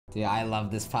Dude, I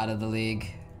love this part of the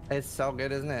league. It's so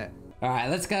good, isn't it? Alright,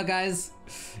 let's go, guys.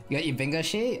 You got your bingo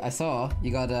sheet? I saw.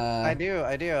 You got I do.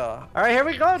 Alright, here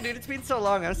we go, dude. It's been so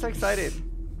long. I'm so excited.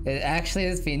 It actually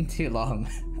has been too long.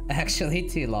 Actually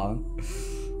too long.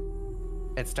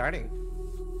 It's starting.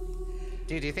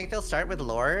 Dude, do you think they'll start with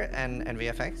lore and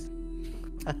VFX?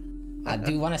 I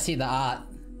do want to see the art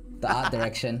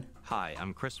direction. Hi,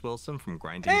 I'm Chris Wilson from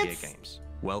Grinding Gear Games.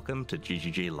 Welcome to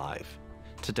GGG Live.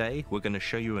 Today, we're going to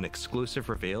show you an exclusive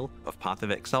reveal of Path of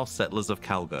Exile Settlers of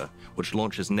Kalgur, which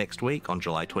launches next week on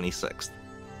July 26th.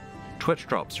 Twitch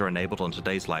drops are enabled on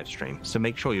today's livestream, so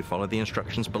make sure you follow the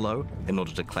instructions below in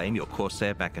order to claim your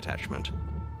Corsair back attachment.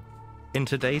 In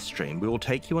today's stream, we will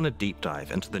take you on a deep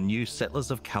dive into the new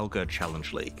Settlers of Kalgur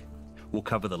Challenge League. We'll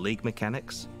cover the league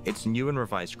mechanics, its new and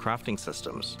revised crafting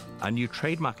systems, a new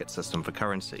trade market system for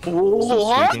currency, some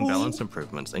sweeping balance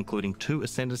improvements including 2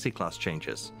 Ascendancy class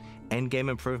changes, endgame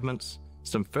improvements,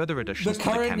 some further additions to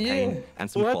the campaign, and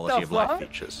some quality of life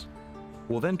features.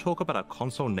 We'll then talk about our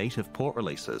console native port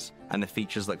releases and the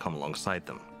features that come alongside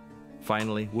them.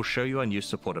 Finally, we'll show you our new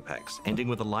supporter packs, ending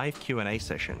with a live Q&A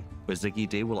session where Ziggy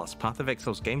D will ask Path of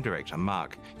Exile's game director,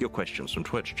 Mark, your questions from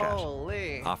Twitch chat.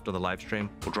 Holy. After the live stream,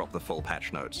 we'll drop the full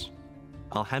patch notes.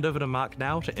 I'll hand over to Mark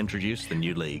now to introduce the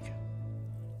new league.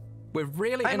 We've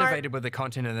really innovated with the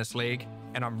content in this league,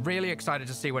 and I'm really excited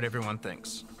to see what everyone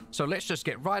thinks. So let's just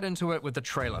get right into it with the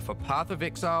trailer for Path of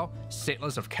Exile,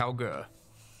 Settlers of Kalgur.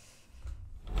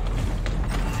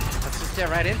 Let's just get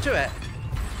right into it.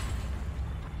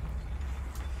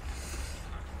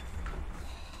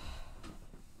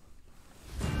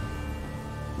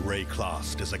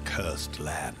 Rayclast is a cursed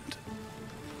land.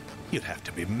 You'd have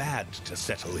to be mad to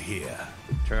settle here.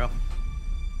 True.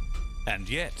 And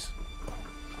yet,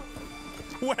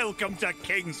 welcome to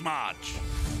King's March.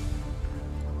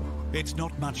 It's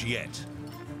not much yet,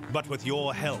 but with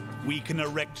your help, we can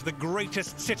erect the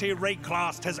greatest city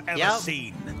Rayclast has ever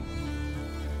seen.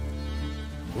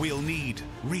 We'll need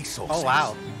resources. Oh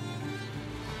wow.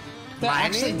 They're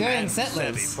actually doing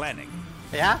settlers. Savvy planning.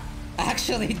 Yeah?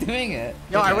 Actually doing it.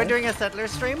 Yo, Okay. are we doing a settler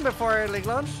stream before league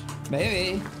launch?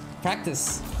 Maybe.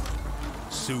 Practice.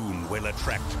 Soon we'll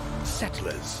attract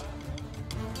settlers,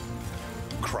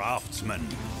 craftsmen,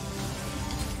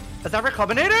 Is that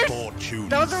Recombinator? fortune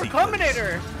That was a seekers,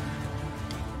 Recombinator!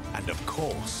 and of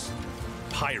course,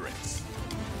 pirates.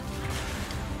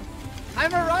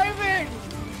 I'm arriving!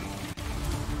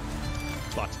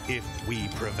 But if we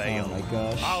prevail, Oh my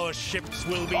gosh. our ships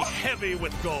will be heavy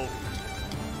with gold.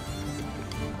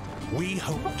 We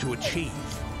hope to achieve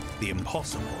the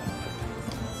impossible.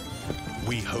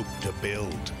 We hope to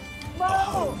build a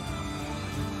home.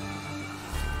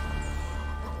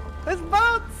 There's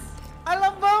boats! I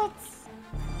love boats!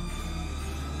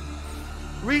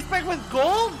 Respec with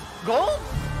gold? Gold?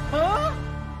 Huh?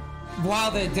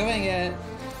 While they're doing it.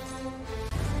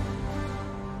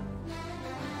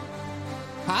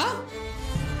 Huh?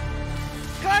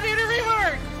 Gladiator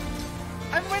rework!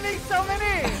 I'm winning so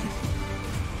many!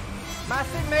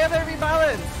 Massive melee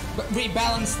rebalance! But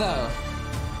rebalance though.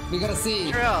 We gotta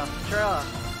see. True.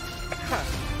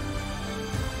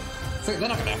 So they're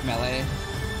not gonna have melee.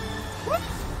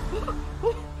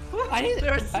 I need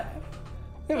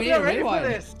we need a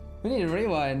rewind. We need a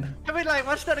rewind. Can we like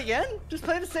watch that again? Just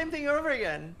play the same thing over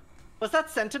again. Was that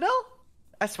Sentinel?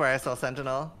 I swear I saw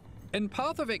Sentinel. In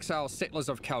Path of Exile Settlers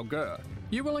of Kalgur,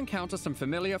 you will encounter some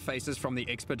familiar faces from the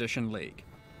Expedition League.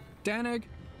 Danig,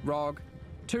 Rog,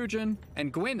 Tujin,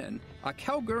 and Gwenin are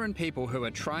Kalguran people who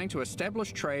are trying to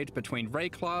establish trade between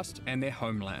Rayclast and their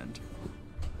homeland.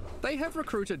 They have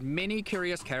recruited many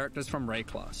curious characters from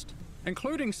Rayclast,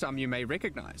 including some you may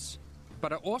recognize,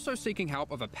 but are also seeking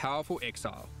help of a powerful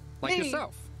exile, like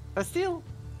yourself. A steal.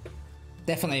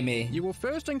 Definitely me. You will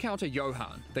first encounter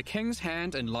Johan, the King's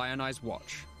Hand and Lionized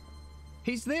Watch.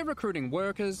 He's there recruiting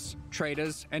workers,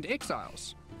 traders, and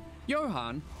exiles.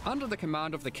 Johan, under the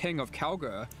command of the King of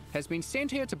Kalgur, has been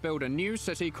sent here to build a new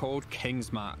city called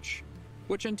King's March,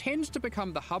 which intends to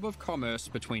become the hub of commerce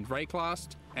between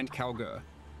Rayclast and Kalgur.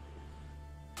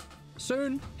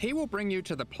 Soon, he will bring you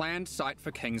to the planned site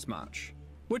for King's March,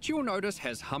 which you'll notice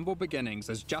has humble beginnings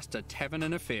as just a tavern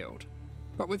in a field.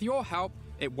 But with your help,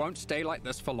 it won't stay like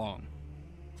this for long.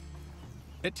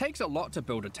 It takes a lot to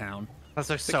build a town. That's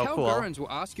The so cool. Kalgurans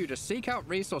will ask you to seek out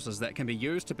resources that can be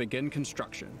used to begin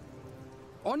construction.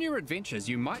 On your adventures,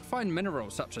 you might find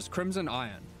minerals such as crimson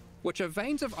iron, which are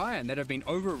veins of iron that have been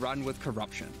overrun with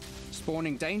corruption,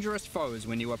 spawning dangerous foes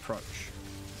when you approach.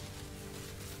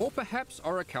 Or perhaps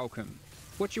orichalcum,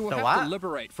 which you will have to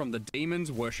liberate from the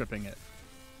demons worshipping it.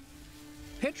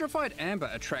 Petrified amber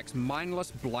attracts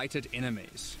mindless, blighted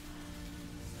enemies.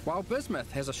 while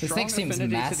bismuth has a strong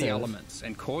affinity to the elements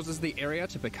and causes the area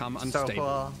to become unstable. So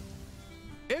cool.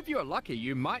 If you're lucky,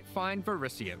 you might find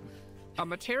vericium, a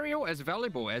material as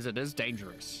valuable as it is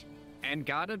dangerous, and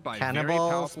guarded by very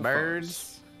powerful birds.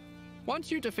 foes.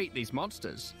 Once you defeat these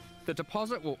monsters, the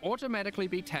deposit will automatically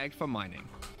be tagged for mining.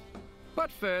 But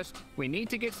first, we need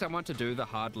to get someone to do the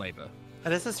hard labor.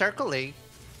 It is a Circle League.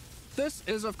 This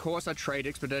is of course a trade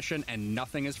expedition and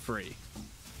nothing is free.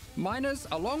 Miners,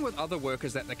 along with other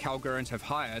workers that the Kalgurans have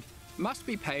hired, must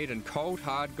be paid in cold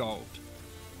hard gold,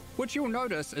 which you'll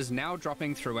notice is now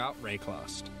dropping throughout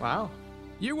Rayclast. Wow.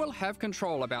 You will have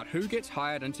control about who gets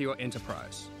hired into your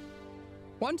enterprise.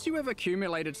 Once you have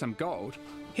accumulated some gold,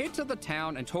 head to the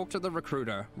town and talk to the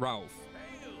recruiter, Rolf.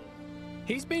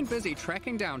 He's been busy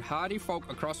tracking down hardy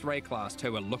folk across Rayclast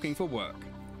who are looking for work.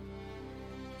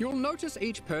 You'll notice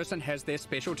each person has their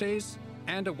specialties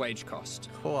and a wage cost.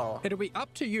 Cool. It'll be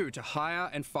up to you to hire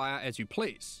and fire as you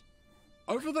please.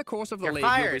 Over the course of the league,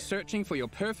 you'll be searching for your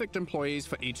perfect employees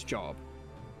for each job.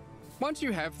 Once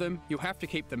you have them, you'll have to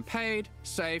keep them paid,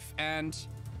 safe, and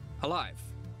alive,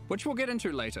 which we'll get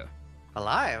into later.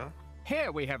 Alive?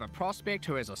 Here we have a prospect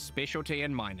who has a specialty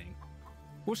in mining.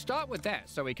 We'll start with that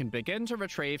so we can begin to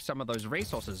retrieve some of those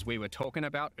resources we were talking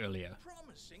about earlier.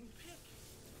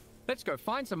 Let's go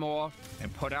find some more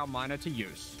and put our miner to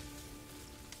use.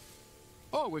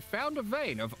 Oh, we've found a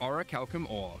vein of orichalcum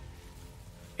ore.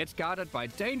 It's guarded by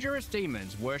dangerous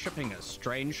demons worshipping a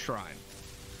strange shrine.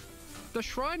 The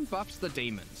shrine buffs the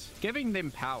demons, giving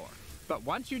them power, but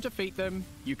once you defeat them,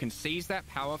 you can seize that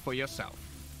power for yourself.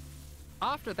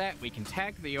 After that, we can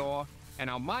tag the ore, and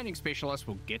our mining specialist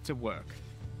will get to work.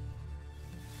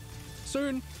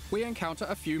 Soon, we encounter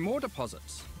a few more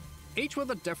deposits, each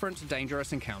with a different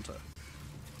dangerous encounter.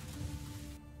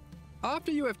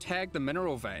 After you have tagged the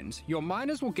mineral veins, your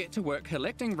miners will get to work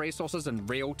collecting resources in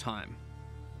real time.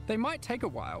 They might take a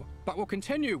while, but will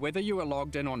continue whether you are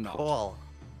logged in or not. Cool.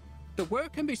 The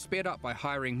work can be sped up by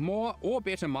hiring more or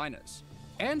better miners,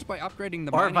 and by upgrading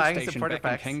the mining station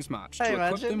back in Kingsmarch to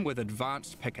equip them with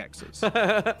advanced pickaxes.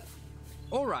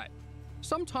 Alright,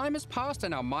 some time has passed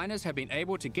and our miners have been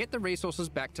able to get the resources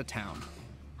back to town.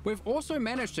 We've also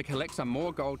managed to collect some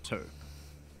more gold too.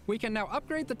 We can now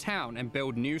upgrade the town and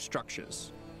build new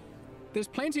structures. There's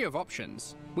plenty of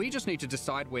options, we just need to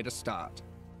decide where to start.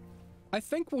 I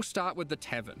think we'll start with the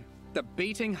tavern, the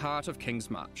beating heart of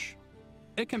Kingsmarch.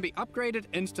 It can be upgraded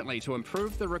instantly to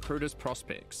improve the recruiter's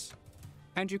prospects.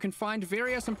 And you can find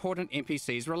various important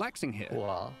NPCs relaxing here.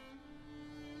 Wow.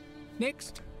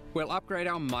 Next, we'll upgrade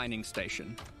our mining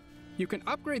station. You can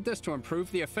upgrade this to improve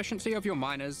the efficiency of your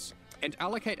miners and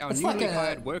allocate our newly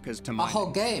hired workers to mining. A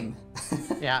whole game.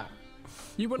 Yeah.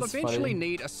 You will eventually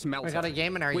need a smelter. We got a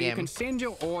game in our where game. You can send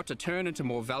your ore to turn into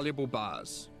more valuable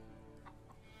bars.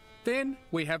 Then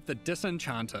we have the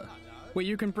Disenchanter, where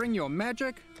you can bring your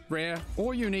magic, rare,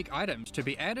 or unique items to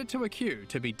be added to a queue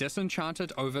to be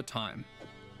disenchanted over time.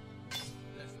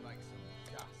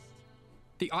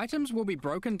 The items will be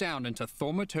broken down into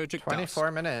thaumaturgic 24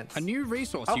 dust, minutes. a new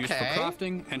resource used for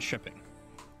crafting and shipping.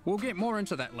 We'll get more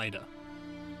into that later.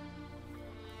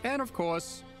 And of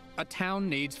course, a town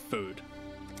needs food.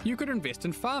 You could invest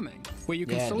in farming, where you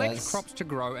can select crops to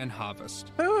grow and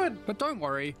harvest. Food! But don't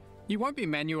worry, you won't be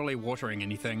manually watering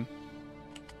anything.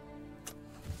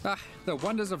 Ah, the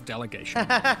wonders of delegation.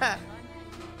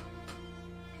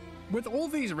 With all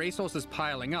these resources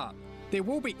piling up, there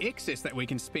will be excess that we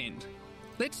can spend.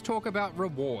 Let's talk about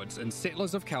rewards in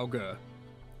Settlers of Kalgur.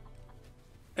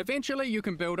 Eventually you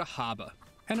can build a harbour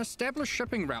and establish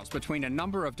shipping routes between a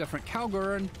number of different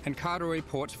Kalguran and Karui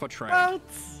ports for trade.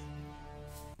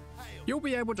 You'll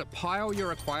be able to pile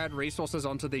your acquired resources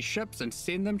onto these ships and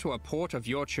send them to a port of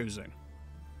your choosing,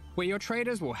 where your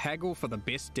traders will haggle for the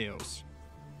best deals.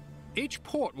 Each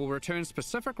port will return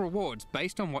specific rewards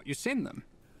based on what you send them.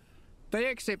 They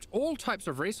accept all types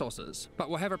of resources, but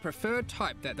will have a preferred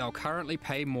type that they'll currently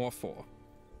pay more for.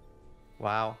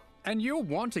 Wow. And you'll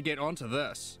want to get onto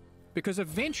this, because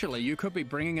eventually you could be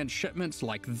bringing in shipments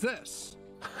like this.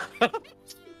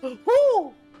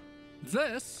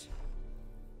 This.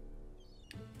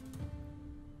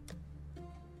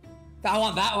 I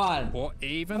want that one. Or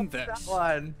even this. That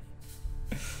one.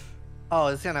 Oh,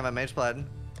 it's gonna have a mage blood.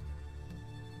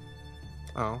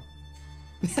 Oh.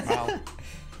 Wow.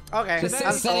 Okay. Just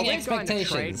I'm setting sold. expectations.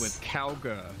 Trade with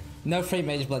Kalgur. No free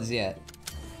mage bloods yet.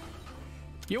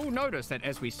 You'll notice that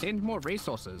as we send more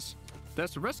resources,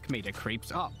 this risk meter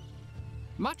creeps up.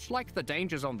 Much like the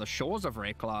dangers on the shores of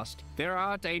Rayclast, there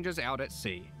are dangers out at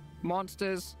sea.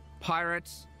 Monsters,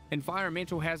 pirates,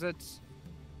 environmental hazards.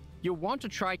 You'll want to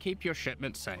try keep your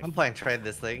shipment safe. I'm playing trade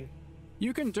this league.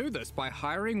 You can do this by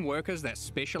hiring workers that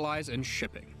specialize in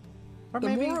shipping. Or The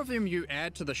maybe... more of them you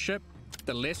add to the ship,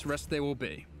 the less risk there will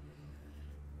be.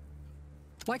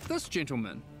 Like this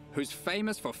gentleman, who's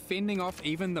famous for fending off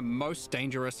even the most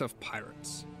dangerous of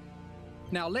pirates.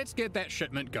 Now let's get that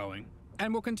shipment going,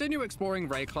 and we'll continue exploring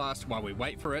Rayclast while we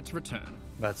wait for its return.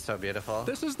 That's so beautiful.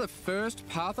 This is the first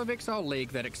Path of Exile League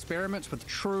that experiments with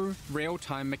true,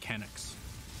 real-time mechanics.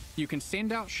 You can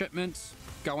send out shipments,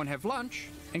 go and have lunch,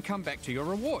 and come back to your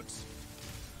rewards.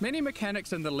 Many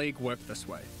mechanics in the League work this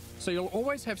way, so you'll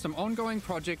always have some ongoing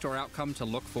project or outcome to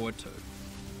look forward to.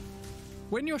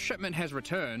 When your shipment has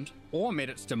returned, or met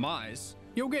its demise,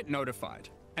 you'll get notified,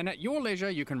 and at your leisure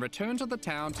you can return to the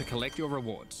town to collect your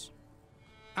rewards.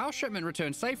 Our shipment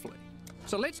returned safely,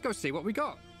 so let's go see what we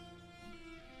got.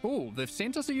 Ooh, they've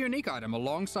sent us a unique item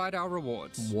alongside our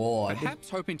rewards. Ward. Perhaps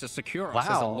hoping to secure us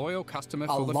as a loyal customer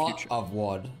for the future. A lot of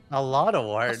ward. A lot of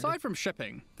ward. Aside from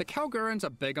shipping, the Kalgurans are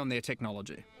big on their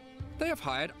technology. They have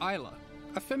hired Isla,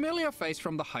 a familiar face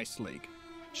from the Heist League.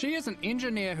 She is an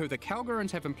engineer who the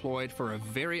Kalgurans have employed for a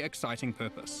very exciting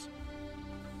purpose.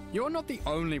 You're not the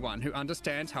only one who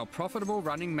understands how profitable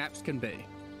running maps can be.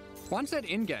 Once at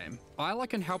endgame, Isla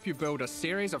can help you build a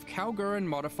series of Kalguran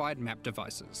modified map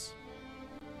devices.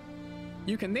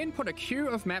 You can then put a queue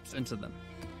of maps into them.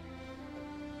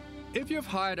 If you've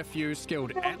hired a few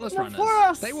skilled Atlas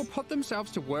runners, they will put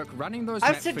themselves to work running those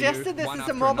maps for you. I've suggested this is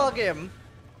a mobile game.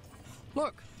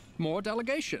 Look, more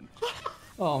delegation.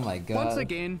 Oh my god. Once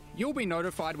again, you'll be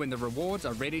notified when the rewards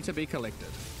are ready to be collected.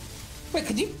 Wait,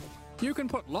 could you? You can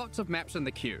put lots of maps in the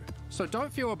queue, so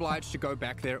don't feel obliged to go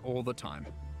back there all the time.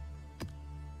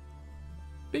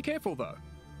 Be careful though.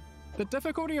 The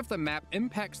difficulty of the map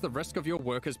impacts the risk of your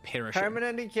workers perishing.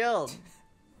 Permanently killed.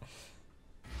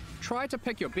 Try to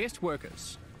pick your best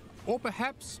workers, or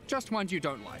perhaps just ones you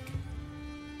don't like.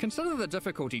 Consider the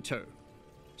difficulty too.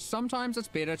 Sometimes it's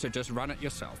better to just run it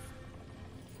yourself.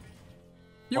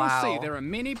 You'll see there are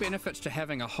many benefits to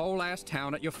having a whole-ass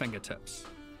town at your fingertips.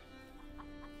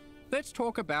 Let's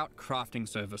talk about crafting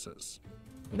services.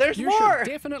 There's You more! should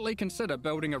definitely consider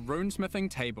building a runesmithing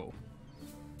table.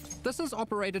 This is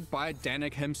operated by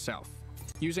Danig himself,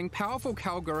 using powerful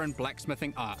Kalguran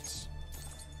blacksmithing arts.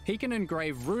 He can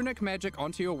engrave runic magic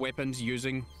onto your weapons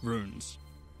using runes.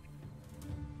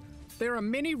 There are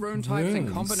many rune types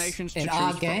and combinations to choose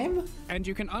our from, game? and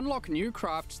you can unlock new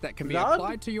crafts that can be None?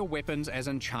 applied to your weapons as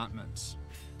enchantments.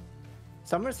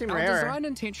 Some seem Our rare. design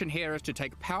intention here is to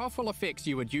take powerful effects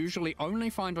you would usually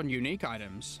only find on unique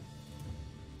items,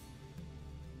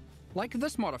 like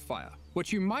this modifier,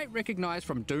 which you might recognize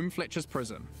from Doomfletcher's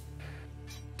Prism.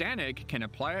 Danig can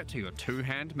apply it to your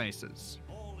two-hand maces.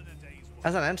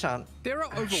 As an enchant. There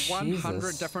are over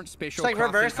 100 different special It's like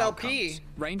crafting reverse outcomes, LP.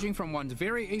 ranging from ones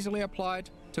very easily applied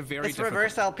to very It's difficult.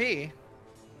 reverse LP.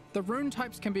 The rune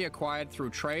types can be acquired through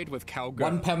trade with Kalgur,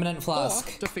 One permanent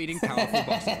flask. or defeating powerful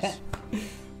bosses.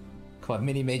 Come on,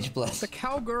 mini mage bless. The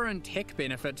Kalguran tech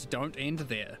benefits don't end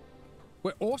there.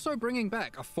 We're also bringing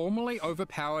back a formerly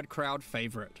overpowered crowd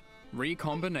favorite,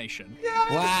 Recombination.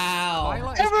 Wow.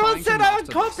 Isla is Everyone trying to said I would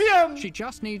master copy this. him! She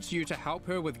just needs you to help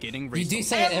her with getting You resources. do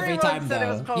say it every Everyone time said it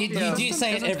was though. You copium. do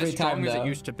say it Isn't every as strong time as it though.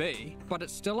 used to be, but it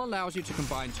still allows you to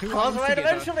combine two Cause items right together,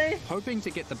 eventually. hoping to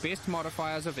get the best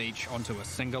modifiers of each onto a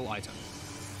single item.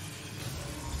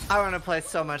 I want to play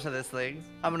so much of this league.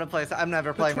 I'm never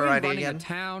playing Between Variety running again. a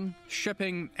town,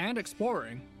 shipping, and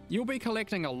exploring, you'll be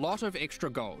collecting a lot of extra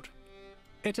gold.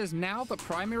 It is now the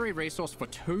primary resource for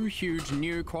two huge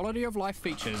new quality of life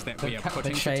features that we are The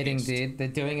putting trading, to test. dude. They're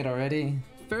doing it already.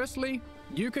 Firstly,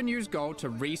 you can use gold to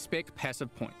respec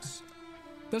passive points.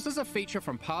 This is a feature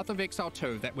from Path of Exile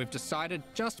 2 that we've decided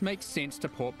just makes sense to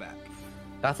port back.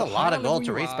 That's a The lot higher of gold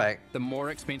to level you are, respec. the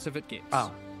more expensive it gets.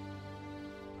 Oh.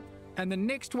 And the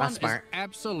next one is smart.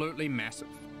 absolutely massive.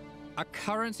 A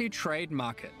currency trade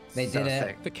market. They So did it.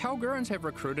 sick. The Kalgurans have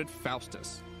recruited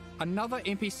Faustus, another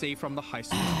NPC from the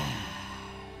Heist League.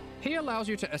 He allows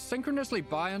you to asynchronously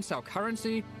buy and sell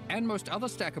currency and most other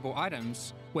stackable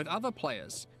items with other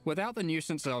players without the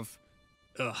nuisance of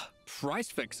price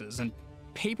fixes and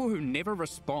people who never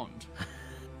respond.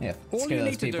 Yeah. All screw you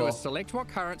those need to do people. is select what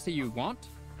currency you want,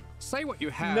 say what you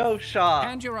have, No shot.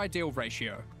 and your ideal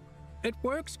ratio. It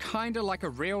works kinda like a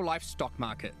real-life stock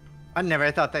market. I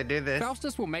never thought they'd do this.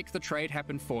 Faustus will make the trade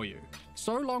happen for you,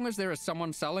 so long as there is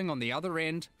someone selling on the other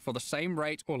end for the same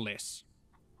rate or less.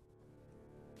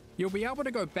 You'll be able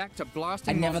to go back to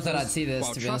blasting I never thought monsters I'd see this,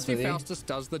 while to be honest trusty with you. Faustus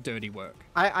does the dirty work.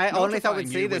 I only thought we'd Notifying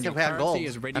see you this when if your we had gold. currency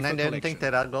is ready And I for didn't collection. think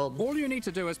they'd had gold. All you need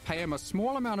to do is pay him a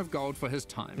small amount of gold for his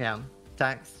time. Yeah.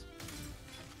 Thanks.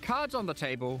 Cards on the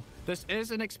table, this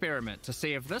is an experiment to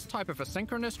see if this type of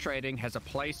asynchronous trading has a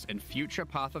place in future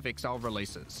Path of Exile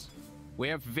releases. We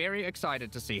are very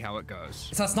excited to see how it goes.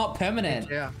 So it's not permanent.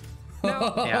 Yeah.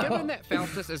 Now, given that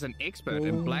Faustus is an expert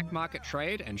in black market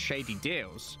trade and shady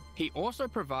deals, he also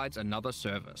provides another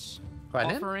service,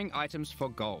 offering items for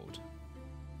gold.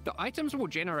 The items will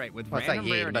generate with random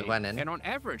rarity, and on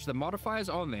average, the modifiers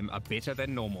on them are better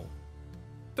than normal.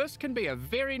 This can be a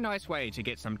very nice way to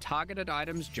get some targeted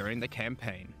items during the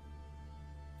campaign.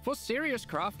 For serious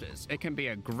crafters, it can be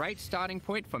a great starting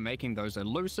point for making those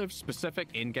elusive, specific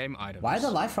in-game items. Why are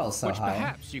the life rolls so high? Which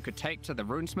perhaps you could take to the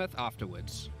runesmith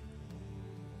afterwards.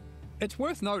 It's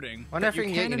worth noting that you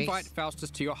can invite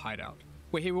Faustus to your hideout,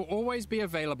 where he will always be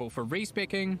available for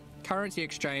respecking, currency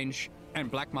exchange, and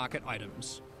black market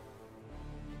items.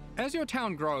 As your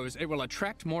town grows, it will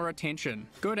attract more attention,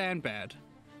 good and bad.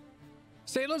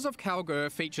 Settlers of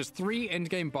Kalgur features 3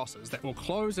 endgame bosses that will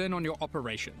close in on your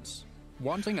operations,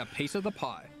 wanting a piece of the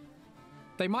pie.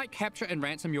 They might capture and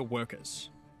ransom your workers,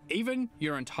 even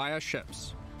your entire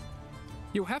ships.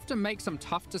 You'll have to make some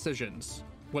tough decisions.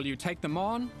 Will you take them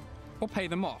on, or pay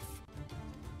them off?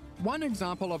 One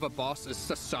example of a boss is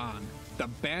Zizaran, the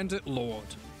Bandit Lord.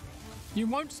 You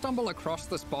won't stumble across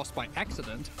this boss by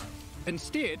accident.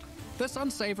 Instead, this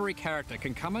unsavory character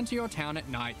can come into your town at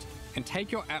night and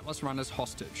take your Atlas runners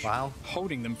hostage,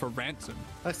 holding them for ransom.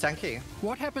 Oh, thank you.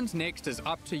 What happens next is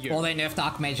up to you. Or they nerfed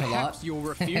Archmage a lot. Perhaps you'll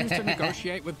refuse to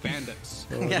negotiate with bandits,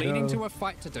 leading to a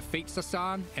fight to defeat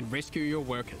Zizaran and rescue your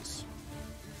workers.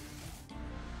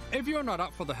 If you're not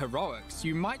up for the heroics,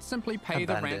 you might simply pay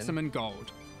the ransom in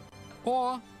gold.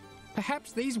 Or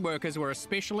perhaps these workers were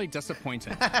especially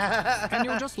disappointing, and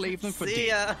you'll just leave them for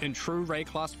dead in true Ray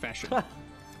class fashion.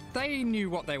 They knew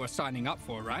what they were signing up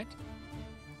for, right?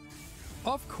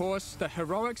 Of course, the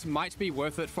heroics might be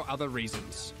worth it for other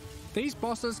reasons. These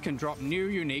bosses can drop new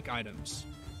unique items.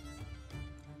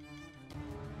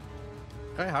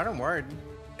 Very hard on word.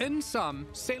 In sum,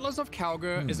 Settlers of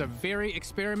Kalgur is a very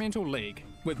experimental league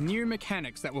with new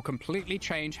mechanics that will completely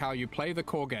change how you play the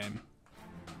core game.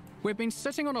 We've been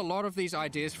sitting on a lot of these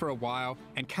ideas for a while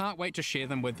and can't wait to share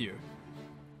them with you.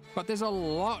 But there's a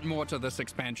lot more to this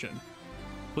expansion.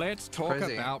 Let's talk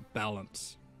about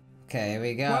balance. Okay, here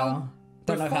we go. Well,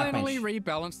 we've finally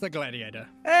rebalanced the Gladiator.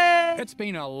 It's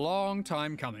been a long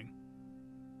time coming.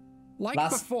 Like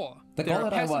before, there are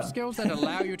passive skills that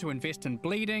allow you to invest in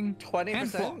bleeding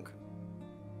and block.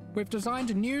 We've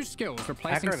designed new skills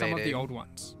replacing some of the old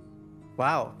ones.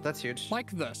 Wow, that's huge.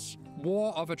 Like this,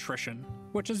 War of Attrition,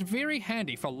 which is very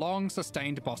handy for long,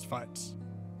 sustained boss fights.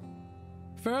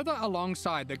 Further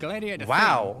alongside the Gladiator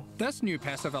theme, this new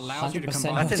passive allows you to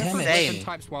combine different weapon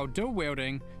types while dual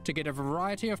wielding to get a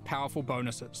variety of powerful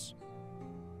bonuses.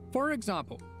 For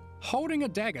example, holding a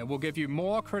dagger will give you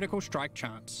more critical strike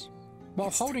chance,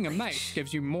 while holding a mace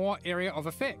gives you more area of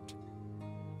effect.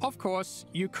 Of course,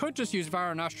 you could just use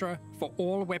Varanastra for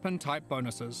all weapon type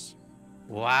bonuses.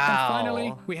 Wow. And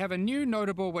finally, we have a new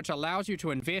notable which allows you to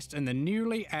invest in the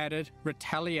newly added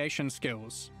retaliation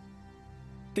skills.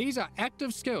 These are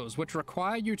active skills which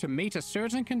require you to meet a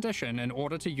certain condition in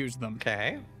order to use them.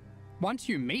 Okay. Once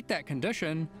you meet that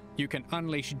condition, you can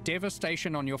unleash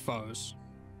devastation on your foes.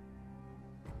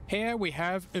 Here we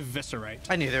have Eviscerate,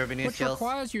 I knew there would be new which skills.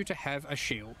 requires you to have a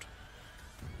shield.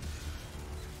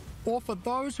 Or for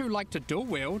those who like to dual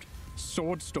wield,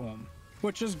 Sword Storm,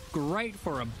 which is great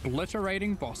for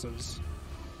obliterating bosses.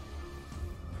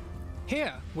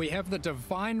 Here we have the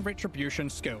Divine Retribution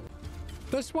skill.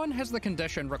 This one has the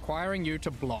condition requiring you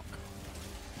to block.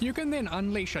 You can then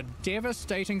unleash a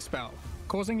devastating spell,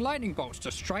 causing lightning bolts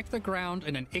to strike the ground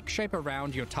in an X shape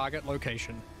around your target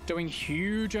location, doing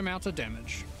huge amounts of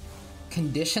damage.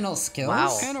 Conditional skills?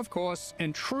 Wow. And of course,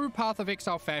 in true Path of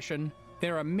Exile fashion,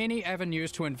 there are many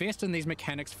avenues to invest in these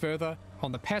mechanics further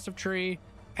on the passive tree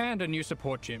and a new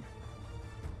support gem.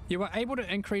 You are able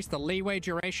to increase the leeway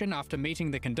duration after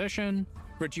meeting the condition,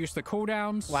 reduce the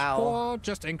cooldowns, or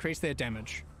just increase their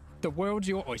damage. The world's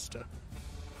your oyster.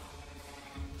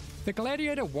 The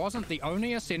Gladiator wasn't the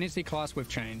only Ascendancy class we've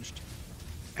changed.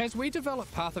 As we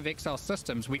develop Path of Exile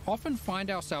systems, we often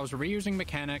find ourselves reusing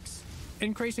mechanics,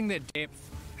 increasing their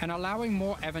depth, and allowing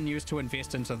more avenues to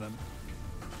invest into them.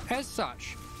 As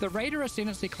such, the Raider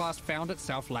Ascendancy class found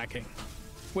itself lacking,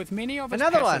 with many of its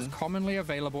passives commonly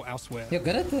available elsewhere. You're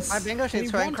good at this. My bingo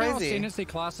sheet's going crazy. We want our Ascendancy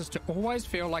classes to always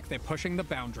feel like they're pushing the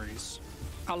boundaries,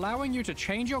 allowing you to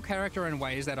change your character in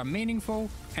ways that are meaningful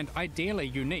and ideally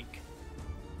unique.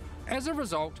 As a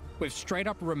result, we've straight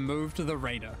up removed the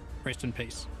Raider, rest in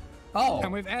peace. Oh.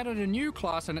 And we've added a new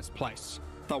class in its place,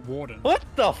 the Warden. What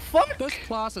the fuck? This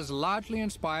class is largely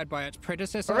inspired by its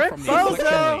predecessor Rip from the Bozo!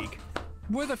 Affliction League,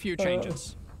 with a few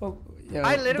changes.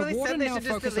 I The literally Warden said they now should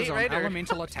just focuses delete on Raider.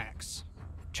 elemental attacks,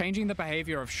 changing the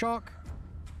behavior of shock,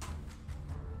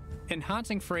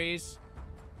 enhancing freeze,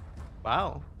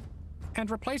 Wow. and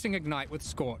replacing ignite with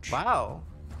scorch. Wow.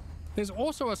 There's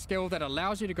also a skill that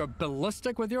allows you to go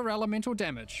ballistic with your elemental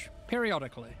damage,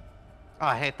 periodically. Oh,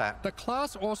 I hate that. The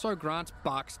class also grants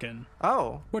Barkskin,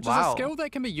 Oh, which is a skill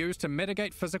that can be used to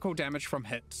mitigate physical damage from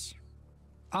hits.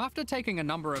 After taking a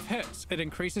number of hits, it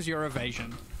increases your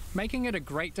evasion, making it a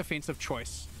great defensive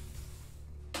choice.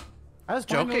 I was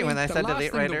joking Finally, when I said delete the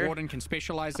last thing Raider. the Warden can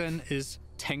specialize in is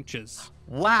tinctures.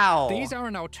 Wow. These are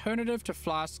an alternative to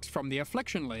flasks from the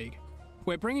Affliction League.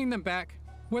 We're bringing them back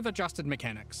with adjusted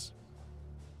mechanics.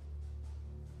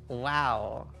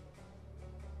 Wow.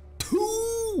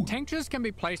 Tinctures can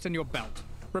be placed in your belt,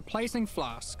 replacing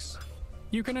flasks.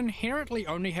 You can inherently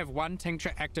only have one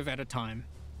tincture active at a time,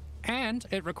 and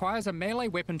it requires a melee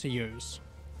weapon to use.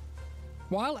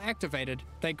 While activated,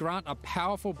 they grant a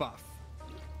powerful buff.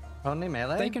 Only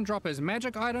melee? They can drop as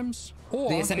magic items, or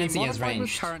The be Ascendancy is modified with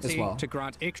ranged currency as well. to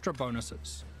grant extra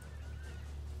bonuses.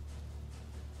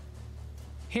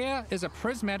 Here is a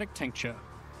prismatic tincture.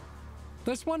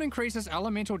 This one increases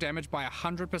elemental damage by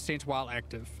 100% while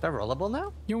active. They're rollable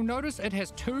now? You'll notice it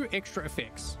has two extra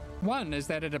effects. One is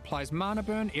that it applies mana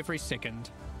burn every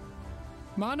second.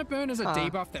 Mana burn is a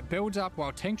debuff that builds up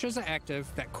while tinctures are active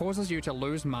that causes you to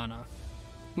lose mana,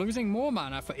 losing more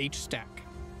mana for each stack.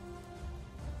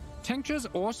 Tinctures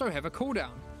also have a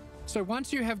cooldown, so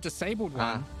once you have disabled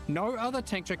one, no other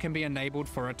tincture can be enabled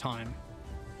for a time.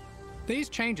 These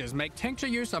changes make tincture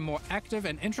use a more active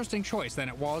and interesting choice than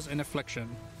it was in Affliction.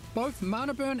 Both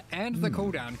mana burn and the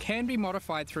cooldown can be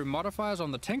modified through modifiers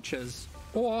on the tinctures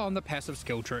or on the passive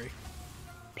skill tree.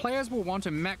 Players will want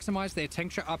to maximize their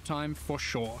tincture uptime for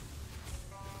sure.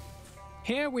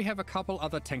 Here we have a couple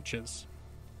other tinctures.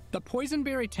 The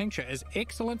Poisonberry tincture is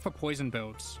excellent for poison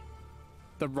builds.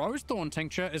 The Rosethorn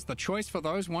tincture is the choice for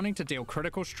those wanting to deal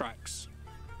critical strikes.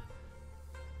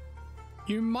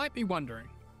 You might be wondering,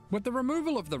 with the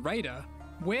removal of the Raider,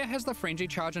 where has the Frenzy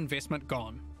Charge investment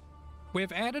gone?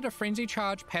 We've added a Frenzy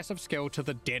Charge passive skill to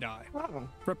the Deadeye,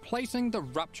 replacing the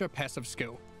Rupture passive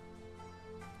skill.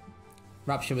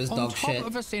 Rupture was On dog top shit.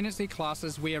 of Ascendancy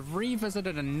classes, we have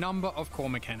revisited a number of core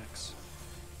mechanics.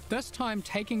 This time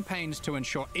taking pains to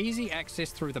ensure easy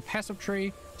access through the passive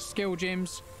tree, skill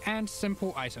gems, and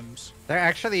simple items. They're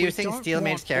actually We using don't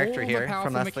Steelmage's want character all here the from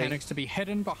powerful last league. mechanics to be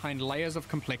hidden behind layers of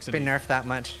complexity. Been nerfed that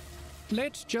much.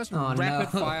 Let's just Oh,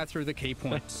 rapid no. fire through the key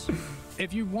points.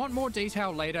 If you want more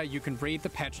detail later, you can read the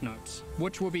patch notes,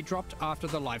 which will be dropped after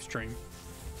the live stream.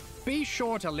 Be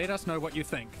sure to let us know what you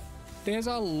think. There's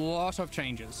a lot of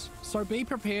changes, so be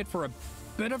prepared for a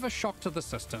bit of a shock to the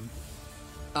system.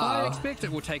 I expect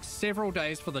it will take several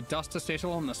days for the dust to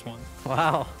settle on this one.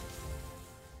 Wow.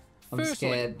 I'm Firstly,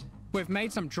 scared. we've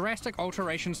made some drastic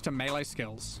alterations to melee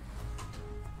skills.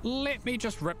 Let me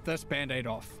just rip this band-aid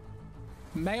off.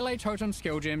 Melee totem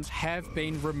skill gems have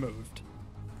been removed.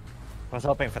 I was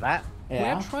hoping for that.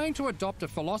 Yeah. We're trying to adopt a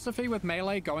philosophy with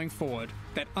melee going forward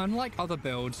that, unlike other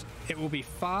builds, it will be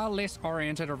far less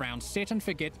oriented around set and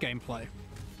forget gameplay.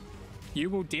 You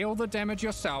will deal the damage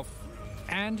yourself,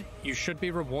 and you should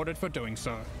be rewarded for doing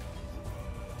so.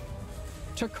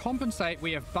 To compensate,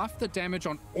 we have buffed the damage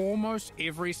on almost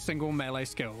every single melee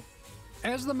skill.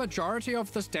 As the majority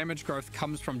of this damage growth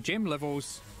comes from gem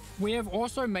levels, we have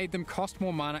also made them cost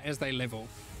more mana as they level,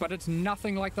 but it's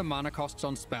nothing like the mana costs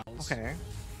on spells. Okay.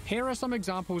 Here are some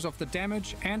examples of the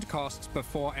damage and costs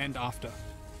before and after.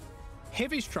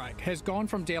 Heavy Strike has gone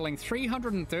from dealing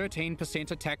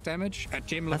 313% attack damage at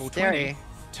gem level That's scary. 20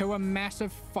 to a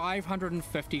massive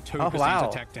 552% Oh, wow.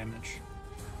 attack damage.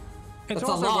 It's That's a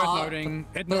also lot, worth noting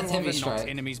it but no it's longer Heavy knocks Strike.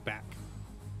 enemies back.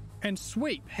 And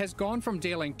Sweep has gone from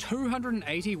dealing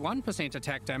 281%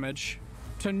 attack damage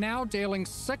to now dealing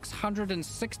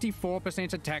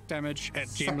 664% attack damage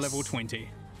at gem level 20.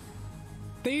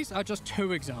 These are just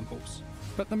two examples,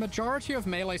 but the majority of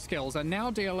melee skills are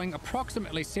now dealing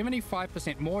approximately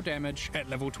 75% more damage at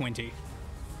level 20.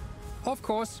 Of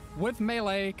course, with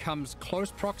melee comes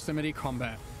close proximity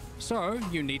combat, so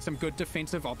you need some good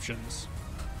defensive options.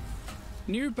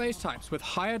 New base types with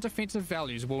higher defensive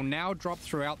values will now drop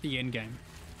throughout the endgame.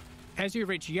 As you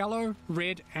reach yellow,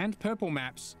 red, and purple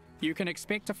maps, you can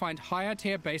expect to find higher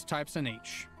tier base types in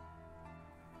each.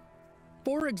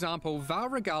 For example, Val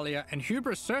Regalia and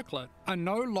Hubris Circlet are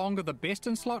no longer the best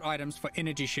in slot items for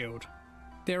Energy Shield.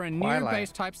 There are new Twilight.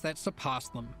 base types that surpass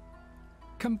them.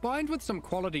 Combined with some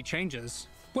quality changes,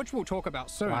 which we'll talk about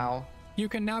soon, Wow. You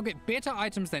can now get better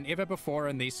items than ever before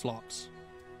in these slots.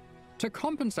 To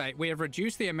compensate, we have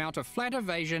reduced the amount of flat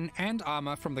evasion and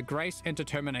armor from the Grace and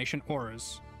Determination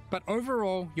auras. But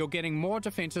overall, you're getting more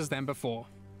defenses than before.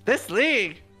 This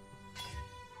league!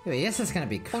 Yes, it's gonna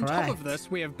be cracked. On top of this,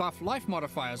 we have buffed life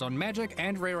modifiers on magic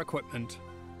and rare equipment.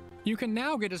 You can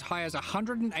now get as high as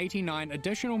 189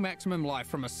 additional maximum life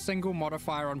from a single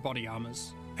modifier on body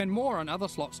armors, and more on other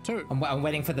slots too. I'm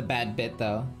waiting for the bad bit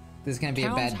though. There's gonna be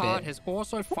a bad Heart bit. has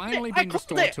also finally been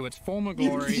restored to its former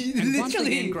glory, and once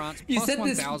again grants plus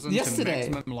 1,000 to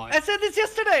maximum life. I said this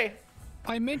yesterday!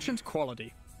 I mentioned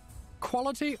quality.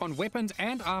 Quality on weapons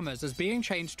and armors is being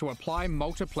changed to apply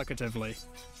multiplicatively.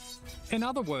 In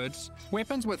other words,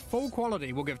 weapons with full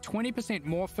quality will give 20%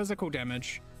 more physical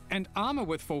damage, and armor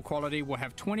with full quality will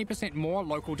have 20% more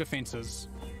local defenses.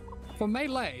 For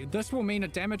melee, this will mean a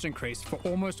damage increase for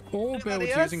almost all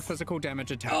builds using physical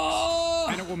damage attacks.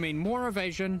 And it will mean more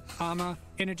evasion, armor,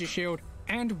 energy shield,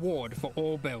 and ward for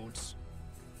all builds.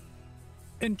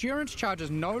 Endurance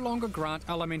charges no longer grant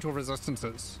elemental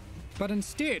resistances, but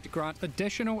instead grant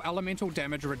additional elemental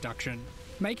damage reduction,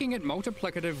 making it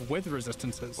multiplicative with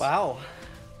resistances. Wow.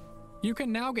 You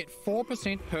can now get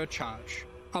 4% per charge,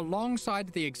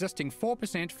 alongside the existing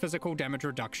 4% physical damage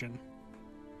reduction.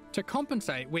 To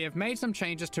compensate, we have made some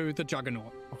changes to the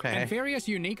Juggernaut, and various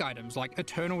unique items like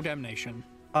Eternal Damnation.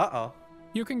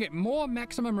 You can get more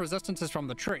maximum resistances from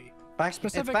the tree,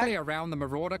 specifically around the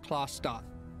Marauder class start.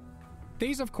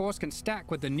 These of course can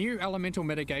stack with the new elemental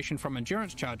mitigation from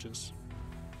endurance charges.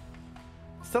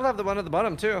 Still have the one at the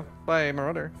bottom too, by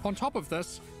Marauder. On top of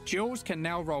this, duels can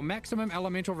now roll maximum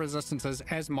elemental resistances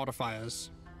as modifiers.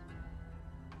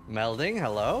 Melding,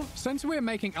 hello? Since we're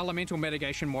making elemental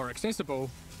mitigation more accessible,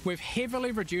 we've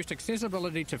heavily reduced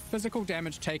accessibility to physical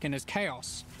damage taken as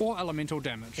chaos or elemental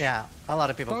damage. Yeah, a lot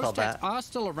of people call that. Those stats are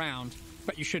still around,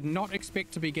 but you should not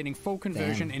expect to be getting full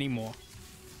conversion anymore.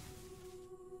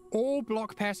 All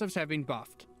block passives have been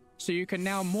buffed, so you can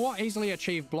now more easily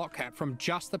achieve block cap from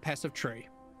just the passive tree.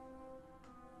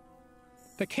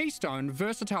 The Keystone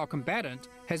Versatile Combatant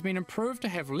has been improved to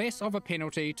have less of a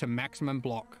penalty to maximum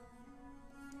block.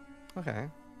 Okay.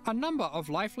 A number of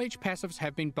life leech passives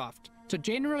have been buffed to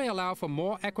generally allow for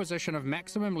more acquisition of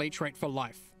maximum leech rate for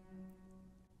life.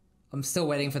 I'm still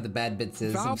waiting for the bad bits.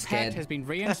 I'm scared. Pact has been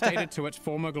reinstated to its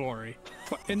former glory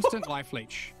for instant life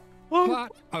leech, but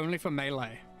only for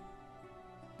melee.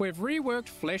 We've reworked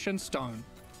Flesh and Stone.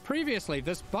 Previously,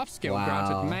 this buff skill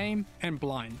granted Maim and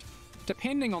Blind,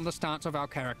 depending on the stance of our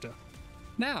character.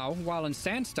 Now, while in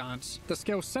Sand stance, the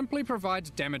skill simply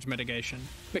provides damage mitigation,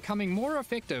 becoming more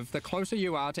effective the closer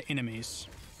you are to enemies.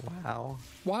 Wow.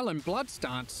 While in Blood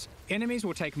stance, enemies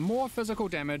will take more physical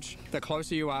damage the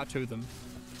closer you are to them.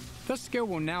 This skill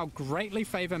will now greatly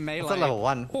favor melee level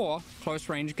 1. or close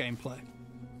range gameplay.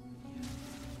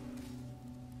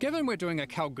 Given we're doing a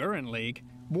Kalguran League,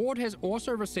 Ward has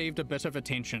also received a bit of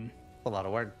attention. A lot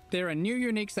of word. There are new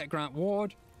uniques that grant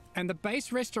Ward, and the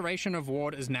base restoration of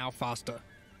Ward is now faster.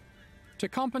 To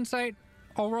compensate,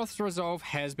 Olroth's Resolve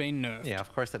has been nerfed. Yeah,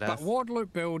 of course it has. But Ward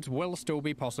loop builds will still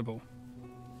be possible.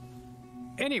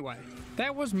 Anyway,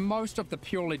 that was most of the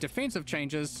purely defensive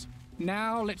changes.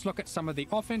 Now let's look at some of the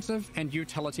offensive and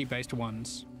utility-based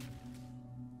ones.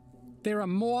 There are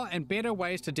more and better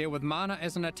ways to deal with mana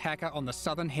as an attacker on the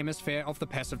southern hemisphere of the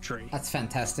passive tree. That's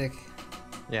fantastic.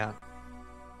 Yeah.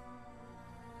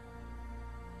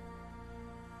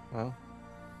 Well.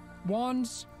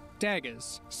 Wands,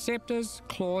 daggers, scepters,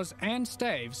 claws, and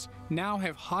staves now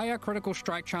have higher critical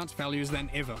strike chance values than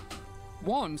ever.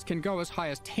 Wands can go as high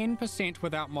as 10%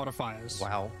 without modifiers.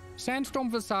 Wow. Sandstorm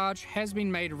Visage has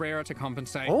been made rarer to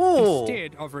compensate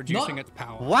instead of reducing its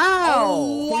power.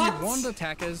 Wow! For you wand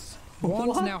attackers,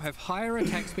 wands now have higher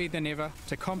attack speed than ever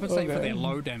to compensate for their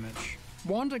low damage.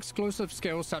 Wand exclusive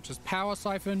skills such as Power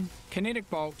Siphon, Kinetic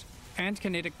Bolt, and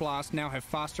Kinetic Blast now have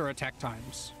faster attack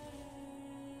times.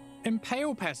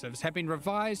 Impale passives have been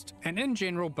revised and in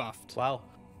general buffed. Wow.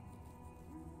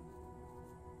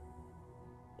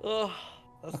 Ugh.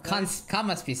 Khan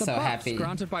must be so happy. The buffs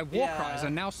granted by Warcries are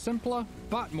now simpler,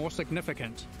 but more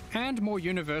significant, and more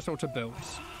universal to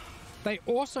builds. They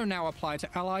also now apply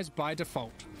to allies by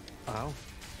default. Wow.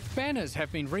 Banners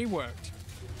have been reworked.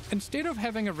 Instead of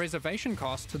having a reservation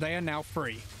cost, they are now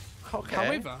free. Okay.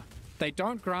 However, they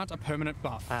don't grant a permanent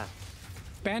buff.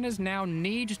 Banners now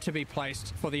need to be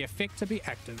placed for the effect to be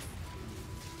active.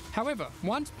 However,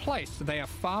 once placed, they are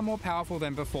far more powerful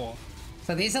than before.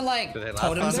 So these are like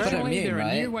totems but immune, there are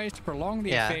right? new ways to prolong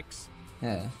the effects,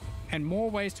 Yeah. and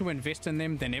more ways to invest in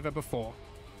them than ever before.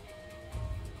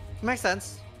 Makes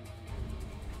sense.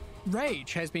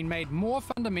 Rage has been made more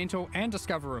fundamental and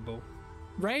discoverable.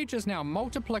 Rage is now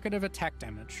multiplicative attack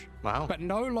damage, Wow. but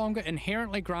no longer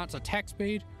inherently grants attack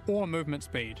speed or movement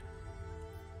speed.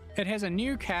 It has a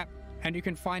new cap, and you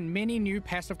can find many new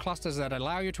passive clusters that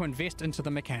allow you to invest into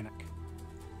the mechanic.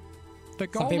 The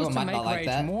goal is to make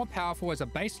Rage more powerful as a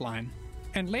baseline,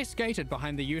 and less gated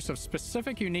behind the use of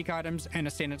specific unique items and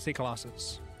ascendancy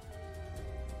classes.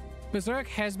 Berserk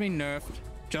has been nerfed,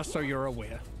 just so you're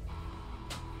aware.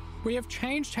 We have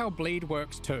changed how bleed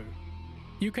works too.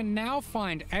 You can now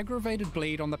find aggravated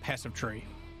bleed on the passive tree.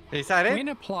 Are you excited? When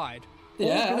applied,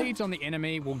 all bleeds on the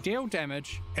enemy will deal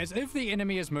damage as if the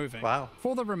enemy is moving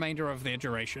for the remainder of their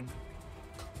duration.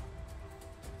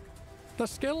 The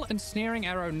skill Ensnaring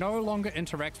Arrow no longer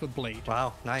interacts with bleed.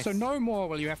 Wow, nice. So no more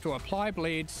will you have to apply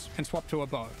bleeds and swap to a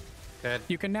bow. Good.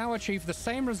 You can now achieve the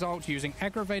same result using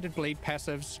aggravated bleed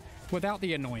passives without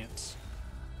the annoyance.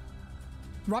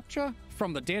 Rupture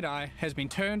from the Deadeye has been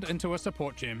turned into a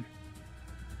support gem.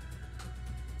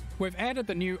 We've added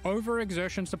the new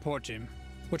Overexertion support gem,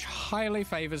 which highly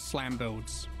favors slam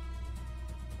builds.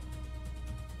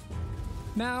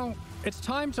 Now, it's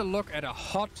time to look at a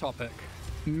hot topic,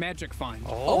 Magic Find.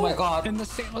 Oh my god. In the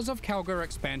Settlers of Kalgur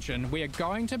expansion, we are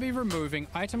going to be removing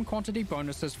item quantity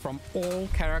bonuses from all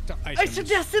character items. I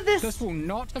suggested this! This will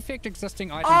not affect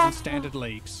existing items in standard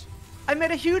leagues. I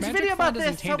made a huge Magic video about Find is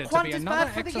this, how intended to Quant be is another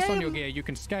bad for the access on your game. gear you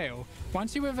can scale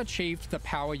once you have achieved the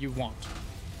power you want.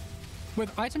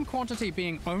 With item quantity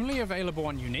being only available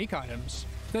on unique items,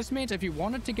 this meant if you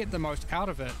wanted to get the most out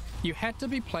of it, you had to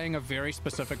be playing a very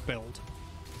specific build.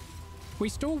 We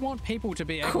still want people to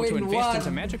be able to invest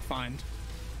into Magic Find,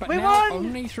 but now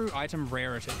only through item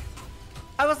rarity.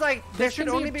 I was like, there should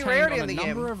only be rarity in the game. A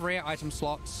number of rare item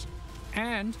slots,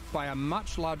 and by a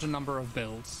much larger number of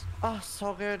builds. Oh,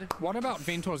 so good. What about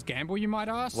Ventor's Gamble, you might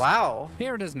ask? Wow.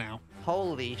 Here it is now.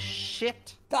 Holy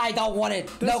shit. I don't want it.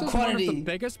 This No is quantity. one of the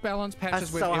biggest balance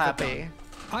patches we've so ever happy. done.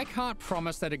 I can't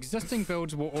promise that existing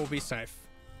builds will all be safe.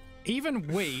 Even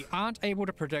we aren't able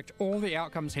to predict all the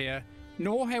outcomes here,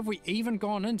 nor have we even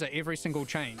gone into every single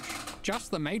change,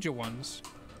 just the major ones.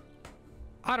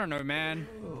 I don't know, man.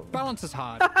 Balance is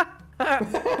hard.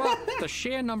 But the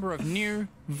sheer number of new,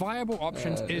 viable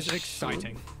options is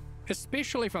exciting,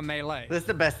 especially for melee. This is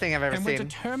the best thing I've ever And seen. we're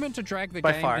determined to drag the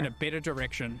By game far. in a better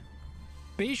direction.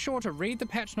 Be sure to read the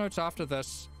patch notes after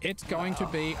this. It's going to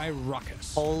be a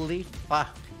ruckus. Holy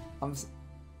fuck.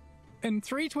 In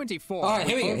 3.24, Alright,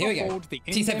 here we go. overhauled the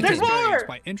T17. in-game There's more! experience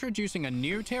by introducing a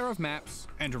new tier of maps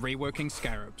and reworking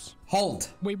scarabs. Hold.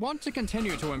 We want to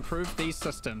continue to improve these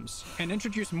systems and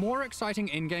introduce more exciting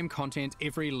in-game content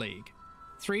every league.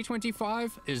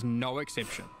 3.25 is no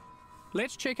exception.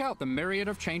 Let's check out the myriad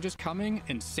of changes coming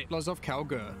in Settlers of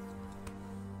Kalgur.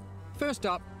 First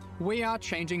up, we are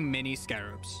changing many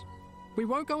scarabs. We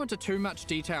won't go into too much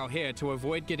detail here to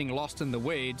avoid getting lost in the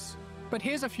weeds, but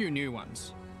here's a few new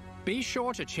ones. Be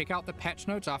sure to check out the patch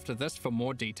notes after this for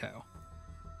more detail.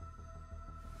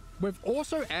 We've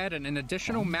also added an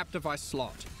additional map device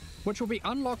slot, which will be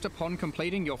unlocked upon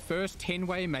completing your first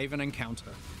 10-way Maven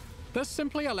encounter. This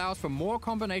simply allows for more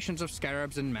combinations of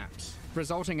scarabs and maps,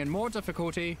 resulting in more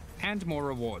difficulty and more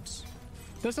rewards.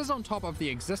 This is on top of the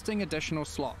existing additional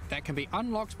slot that can be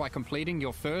unlocked by completing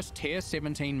your first Tier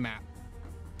 17 map.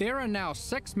 There are now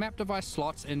 6 map device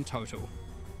slots in total.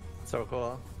 So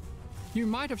cool. You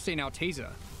might have seen our teaser,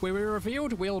 where we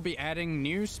revealed we'll be adding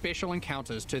new special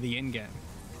encounters to the endgame.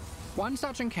 One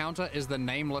such encounter is the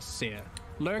Nameless Seer,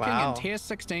 lurking in Tier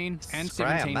 16 and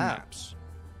 17 maps.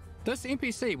 This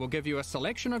NPC will give you a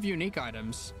selection of unique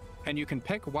items, and you can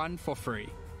pick one for free.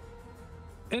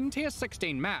 In Tier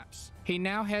 16 maps, he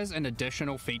now has an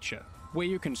additional feature, where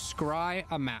you can scry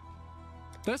a map.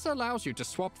 This allows you to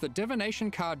swap the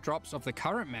divination card drops of the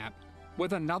current map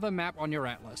with another map on your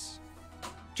atlas.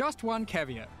 Just one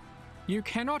caveat, you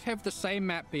cannot have the same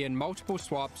map be in multiple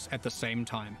swaps at the same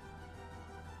time.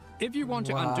 If you want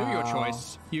to undo your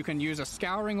choice, you can use a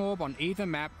scouring orb on either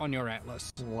map on your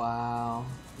atlas. Wow.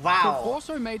 We've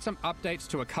also made some updates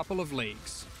to a couple of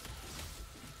leagues.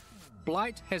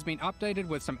 Blight has been updated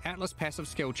with some atlas passive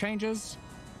skill changes,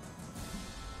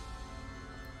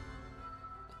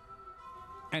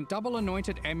 and double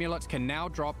anointed amulets can now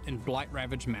drop in Blight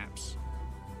Ravage maps.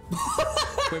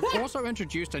 We've also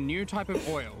introduced a new type of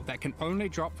oil that can only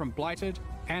drop from Blighted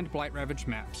and Blight Ravage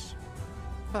maps.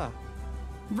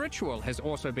 Ritual has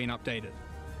also been updated.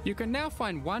 You can now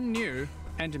find one new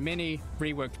and many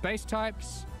reworked base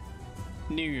types,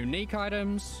 new unique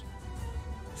items.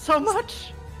 So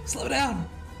much! Slow down.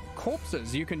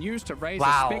 Corpses you can use to raise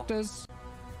as specters.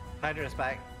 Hydra's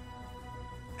back.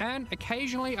 And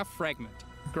occasionally a fragment,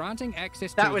 granting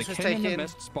access That to was the just King in the taken.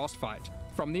 Mists boss fight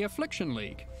from the Affliction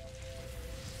League.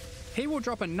 He will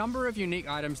drop a number of unique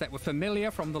items that were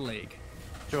familiar from the League.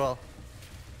 Jewel.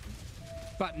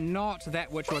 But not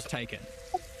that which was taken,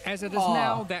 as it is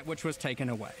now that which was taken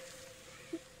away.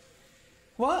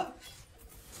 What?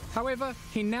 However,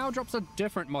 he now drops a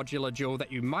different modular jewel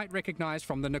that you might recognize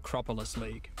from the Necropolis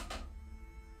League.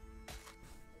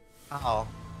 Oh.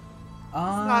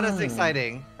 Not as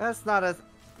exciting. That's not as...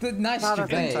 Nice not to as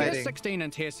In exciting. Tier 16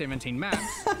 and Tier 17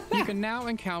 maps, you can now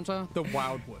encounter the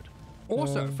Wildwood,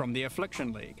 also from the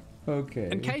Affliction League. Okay.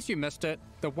 In case you missed it,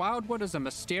 the Wildwood is a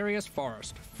mysterious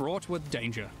forest fraught with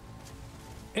danger.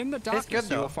 In the darkness,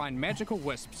 you will find magical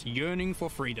wisps yearning for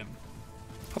freedom.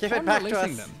 Give it Upon back to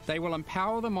releasing us. them, they will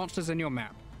empower the monsters in your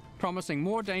map, promising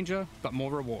more danger but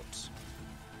more rewards.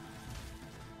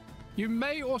 You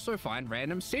may also find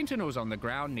random sentinels on the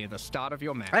ground near the start of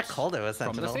your map. I called it a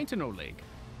From the sentinel. Sentinel League.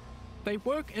 They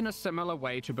work in a similar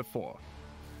way to before.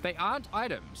 They aren't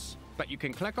items, but you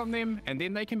can click on them and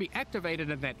then they can be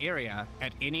activated in that area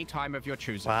at any time of your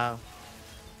choosing. Wow.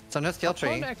 So no skill tree.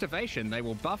 Upon activation, they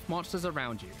will buff monsters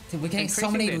around you. Dude, we're getting so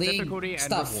increasing many their league difficulty and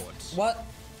stuff. rewards. What?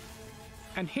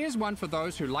 And here's one for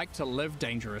those who like to live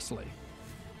dangerously.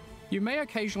 You may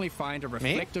occasionally find a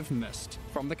reflective mist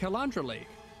from the Kalandra League.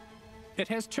 It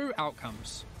has two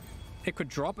outcomes. It could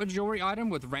drop a jewelry item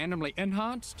with randomly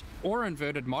enhanced or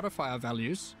inverted modifier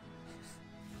values,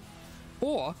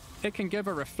 or it can give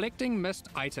a reflecting mist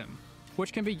item,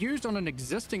 which can be used on an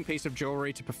existing piece of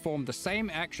jewelry to perform the same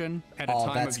action at a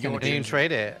time that's of gonna your be- You can choosing.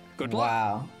 trade it. Good luck.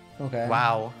 Wow. Okay.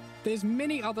 Wow. There's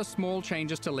many other small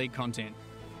changes to League content.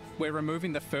 We're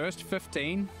removing the first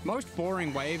 15 most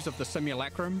boring waves of the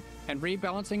simulacrum and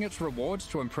rebalancing its rewards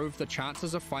to improve the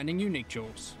chances of finding unique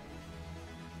jewels.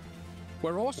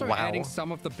 We're also adding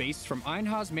some of the beasts from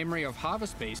Einhar's Memory of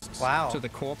Harvest Beasts to the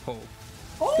core pool.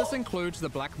 This includes the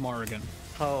Black Morrigan.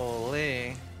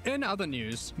 Holy. In other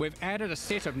news, we've added a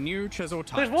set of new chisel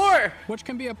types, There's more! which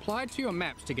can be applied to your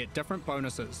maps to get different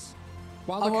bonuses.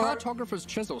 While the cartographer's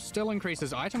chisel still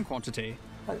increases item quantity,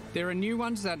 there are new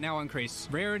ones that now increase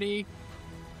rarity,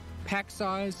 pack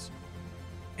size,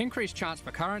 increased chance for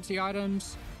currency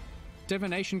items,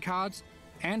 divination cards,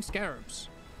 and scarabs.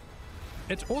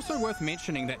 It's also worth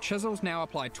mentioning that chisels now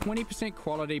apply 20%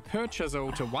 quality per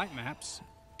chisel to white maps,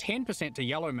 10% to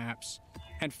yellow maps,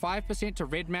 and 5% to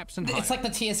red maps and higher. It's like the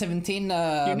tier 17 Unique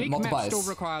maps multipliers. still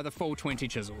require the full 20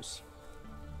 chisels.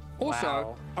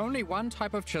 Also, only one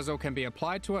type of chisel can be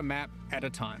applied to a map at a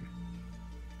time.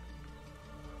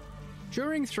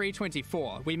 During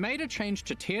 3.24, we made a change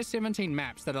to tier 17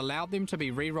 maps that allowed them to be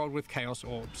rerolled with Chaos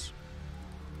Orbs.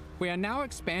 We are now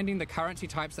expanding the currency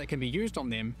types that can be used on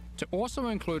them to also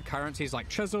include currencies like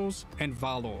chisels and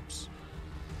Val Orbs.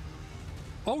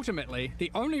 Ultimately,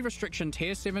 the only restriction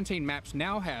tier 17 maps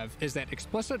now have is that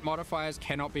explicit modifiers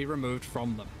cannot be removed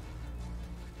from them.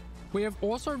 We have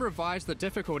also revised the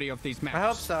difficulty of these maps, I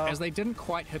hope so. as they didn't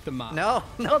quite hit the mark. No,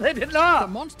 they did The not!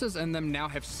 monsters in them now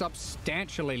have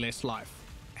substantially less life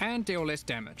and deal less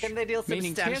damage. Can they deal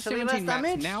meaning tier substantially 17 less maps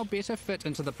damage? now better fit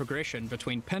into the progression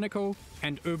between pinnacle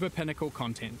and uber pinnacle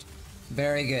content.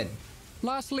 Very good.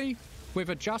 Lastly, we've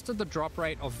adjusted the drop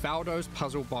rate of Valdo's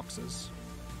puzzle boxes.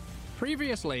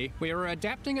 Previously, we were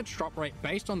adapting its drop rate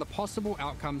based on the possible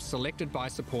outcomes selected by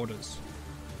supporters.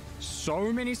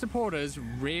 So many supporters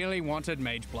really wanted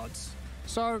Mage Bloods,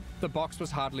 so the box was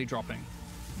hardly dropping.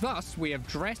 Thus, we have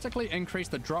drastically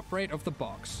increased the drop rate of the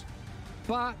box,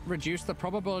 but reduced the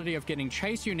probability of getting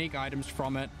chase unique items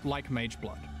from it, like Mage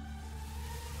Blood.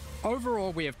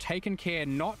 Overall, we have taken care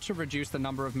not to reduce the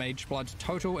number of Mage Bloods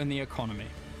total in the economy.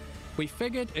 We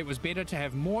figured it was better to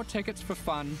have more tickets for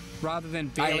fun rather than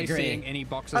barely seeing any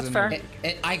boxes in the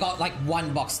league. I got like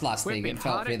one box last We've week. been It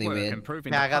felt hard at really work weird.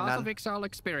 improving Yeah, I the got Path of none. Exile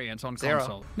experience on 0.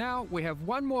 console. Now we have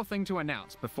one more thing to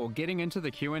announce before getting into the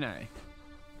Q&A.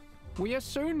 We are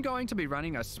soon going to be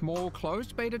running a small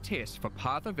closed beta test for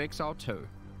Path of Exile 2.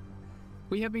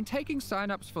 We have been taking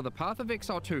signups for the Path of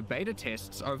Exile 2 beta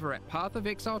tests over at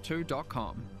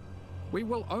pathofexile2.com. We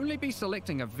will only be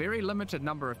selecting a very limited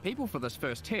number of people for this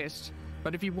first test,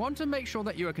 but if you want to make sure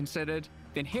that you are considered,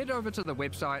 then head over to the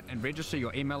website and register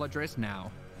your email address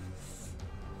now.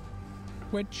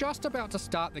 We're just about to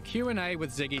start the Q&A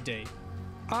with Ziggy D.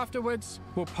 Afterwards,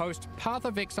 we'll post Path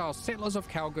of Exile Settlers of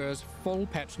Kalgur's full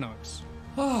patch notes.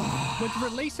 With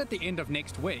release at the end of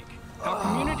next week, our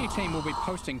community team will be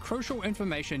posting crucial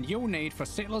information you'll need for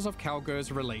Settlers of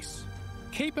Kalgur's release.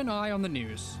 Keep an eye on the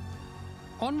news.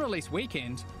 On release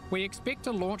weekend, we expect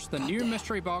to launch the new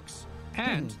mystery box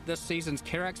and this season's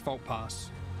Kerax Vault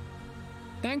Pass.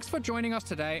 Thanks for joining us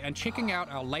today and checking out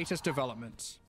our latest developments.